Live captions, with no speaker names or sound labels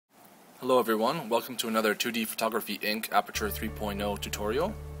Hello everyone, welcome to another 2D Photography Inc. Aperture 3.0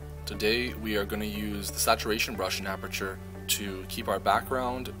 tutorial. Today we are going to use the saturation brush in Aperture to keep our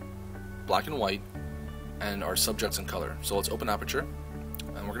background black and white and our subjects in color. So let's open Aperture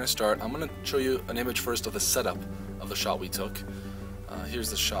and we're going to start. I'm going to show you an image first of the setup of the shot we took.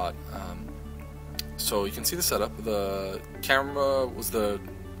 Here's the shot. So you can see the setup. The camera was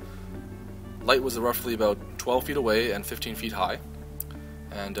light was roughly about 12 feet away and 15 feet high.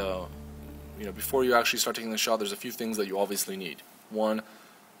 And before you actually start taking the shot, there's a few things that you obviously need. One,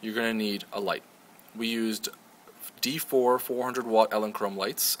 you're going to need a light. We used D4 400 watt Elechrome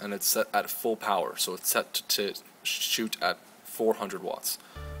lights, and it's set at full power, so it's set to shoot at 400 watts.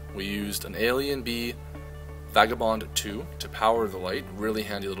 We used an Alien B Vagabond 2 to power the light, really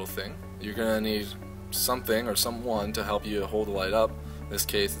handy little thing. You're going to need something or someone to help you hold the light up. In this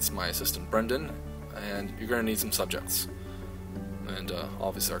case, it's my assistant Brendan, and you're going to need some subjects. And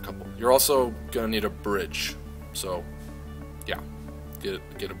obviously our couple. You're also going to need a bridge, so yeah,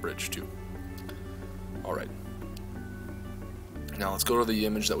 get a bridge too. Alright, now let's go to the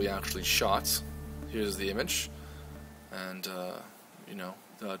image that we actually shot. Here's the image, and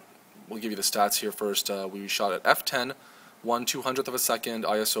we'll give you the stats here first. We shot at f10, 1/200th of a second,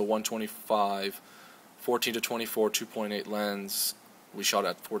 ISO 125, 14 to 24, 2.8 lens. We shot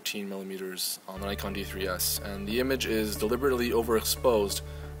at 14 millimeters on the Nikon D3S, and the image is deliberately overexposed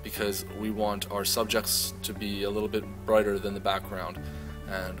because we want our subjects to be a little bit brighter than the background,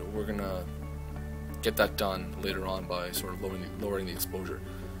 and we're gonna get that done later on by sort of lowering the exposure.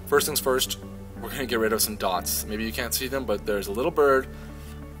 First things first, we're gonna get rid of some dots. Maybe you can't see them, but there's a little bird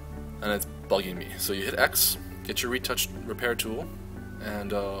and it's bugging me. So you hit X, get your retouch repair tool,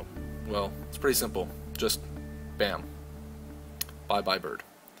 and well, it's pretty simple. Just bam. Bye-bye bird.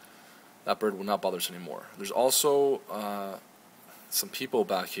 That bird will not bother us anymore. There's also some people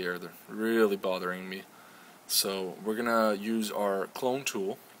back here. They're really bothering me. So we're gonna use our clone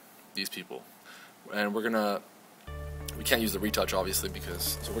tool, these people, and we can't use the retouch obviously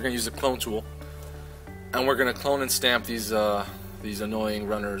so we're gonna use the clone tool, and we're gonna clone and stamp these annoying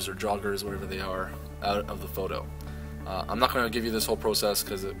runners or joggers, whatever they are, out of the photo. I'm not going to give you this whole process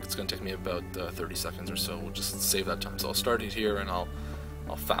because it's going to take me about 30 seconds or so. We'll just save that time. So I'll start it here and I'll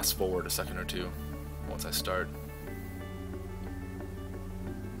fast forward a second or two once I start.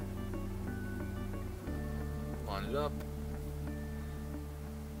 Line it up.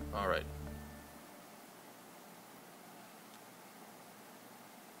 Alright.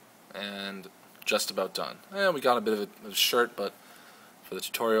 And just about done. And we got a bit of a shirt, but for the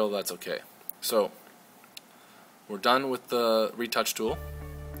tutorial that's okay. So we're done with the retouch tool.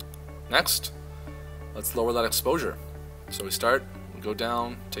 Next, let's lower that exposure. So we start, we go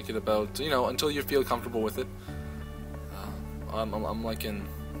down, take it about, until you feel comfortable with it. I'm liking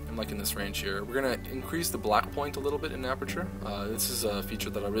this range here. We're gonna increase the black point a little bit in Aperture. This is a feature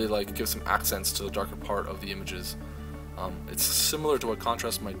that I really like. It gives some accents to the darker part of the images. It's similar to what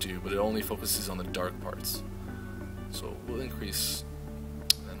contrast might do, but it only focuses on the dark parts. So we'll increase,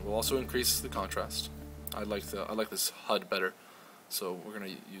 and we'll also increase the contrast. I like this HUD better, so we're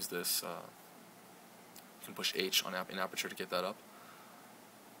gonna use this. You can push H in Aperture to get that up.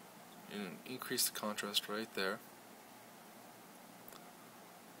 And increase the contrast right there.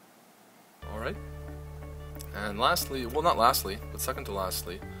 All right. And lastly, well, not lastly, but second to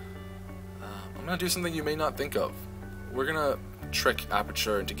lastly, I'm gonna do something you may not think of. We're gonna trick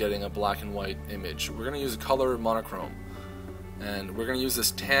Aperture into getting a black and white image. We're gonna use a color monochrome. And we're going to use this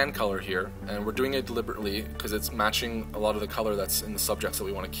tan color here, and we're doing it deliberately because it's matching a lot of the color that's in the subjects that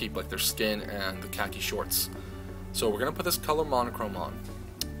we want to keep, like their skin and the khaki shorts. So we're going to put this color monochrome on,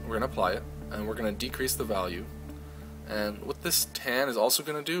 we're going to apply it, and we're going to decrease the value. And what this tan is also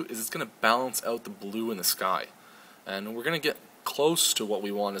going to do is it's going to balance out the blue in the sky. And we're going to get close to what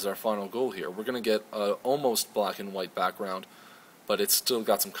we want as our final goal here. We're going to get an almost black and white background, but it's still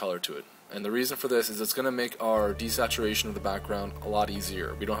got some color to it. And the reason for this is it's going to make our desaturation of the background a lot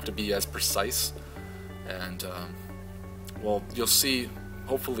easier. We don't have to be as precise, and well, you'll see,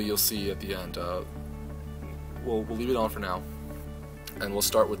 hopefully you'll see at the end. We'll leave it on for now, and we'll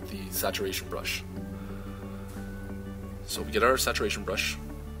start with the saturation brush. So we get our saturation brush,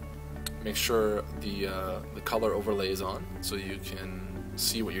 make sure the color overlay is on so you can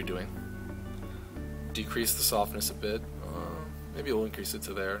see what you're doing. Decrease the softness a bit. Maybe we'll increase it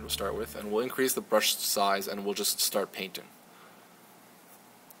to there to start with, and we'll increase the brush size, and we'll just start painting.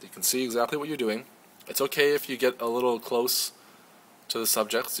 You can see exactly what you're doing. It's okay if you get a little close to the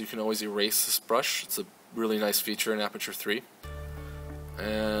subjects. You can always erase this brush. It's a really nice feature in Aperture 3.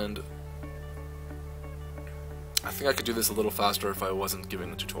 And I think I could do this a little faster if I wasn't giving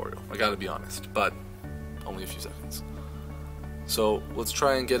the tutorial. I gotta be honest, but only a few seconds. So let's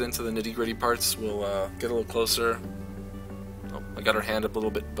try and get into the nitty-gritty parts. We'll get a little closer. Oh, I got our hand up a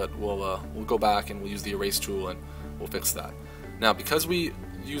little bit, but we'll go back and we'll use the erase tool and we'll fix that. Now, because we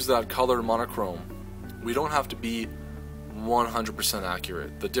use that color monochrome, we don't have to be 100%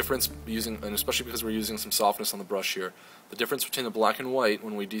 accurate. The difference and especially because we're using some softness on the brush here, the difference between the black and white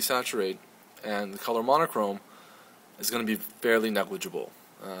when we desaturate and the color monochrome is going to be fairly negligible.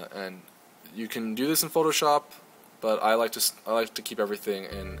 And you can do this in Photoshop, but I like to keep everything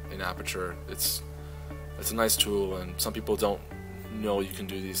in Aperture. It's a nice tool, and some people don't know you can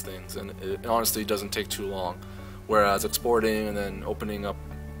do these things, and it honestly doesn't take too long. Whereas exporting and then opening up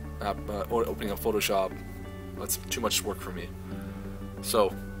Photoshop, that's too much work for me.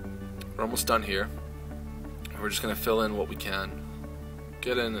 So we're almost done here. We're just going to fill in what we can,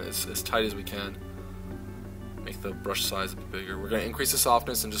 get in as tight as we can, make the brush size a bit bigger. We're going to increase the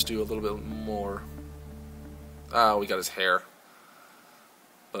softness and just do a little bit more. We got his hair,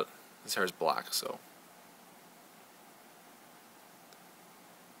 but his hair is black, so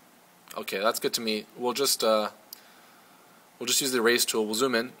okay, that's good to me. We'll just use the erase tool. We'll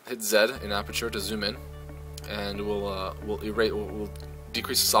zoom in, hit Z in Aperture to zoom in, and we'll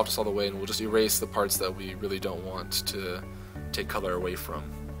decrease the softness all the way, and we'll just erase the parts that we really don't want to take color away from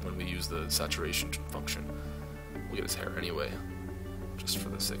when we use the saturation function. We'll get his hair anyway, just for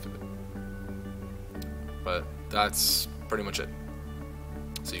the sake of it. But that's pretty much it.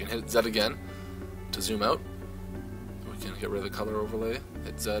 So you can hit Z again to zoom out. We can get rid of the color overlay.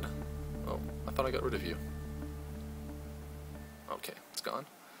 Hit Z. Oh, I thought I got rid of you. Okay, it's gone.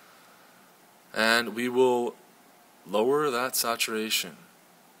 And we will lower that saturation.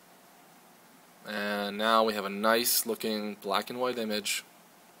 And now we have a nice looking black and white image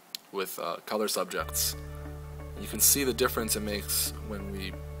with color subjects. You can see the difference it makes when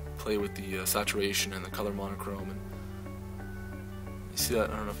we play with the saturation and the color monochrome. And you see that?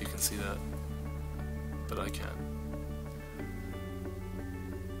 I don't know if you can see that, but I can.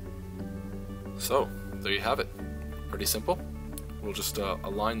 So there you have it. Pretty simple. We'll just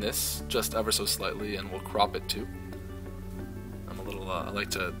align this just ever so slightly, and we'll crop it too. I like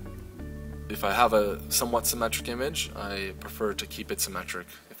to, if I have a somewhat symmetric image, I prefer to keep it symmetric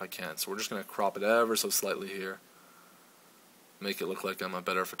if I can. So we're just going to crop it ever so slightly here. Make it look like I'm a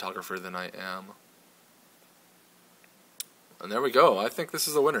better photographer than I am. And there we go. I think this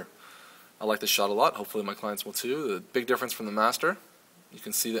is a winner. I like this shot a lot. Hopefully my clients will too. The big difference from the master. You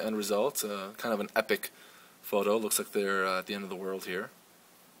can see the end result. Kind of an epic photo. Looks like they're at the end of the world here.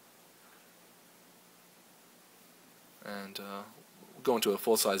 And we'll go into a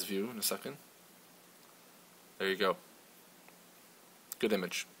full-size view in a second. There you go. Good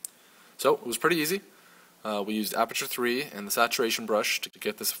image. So it was pretty easy. We used Aperture 3 and the saturation brush to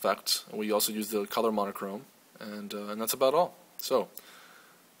get this effect. And we also used the color monochrome. And that's about all. So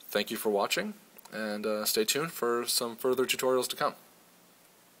thank you for watching, and stay tuned for some further tutorials to come.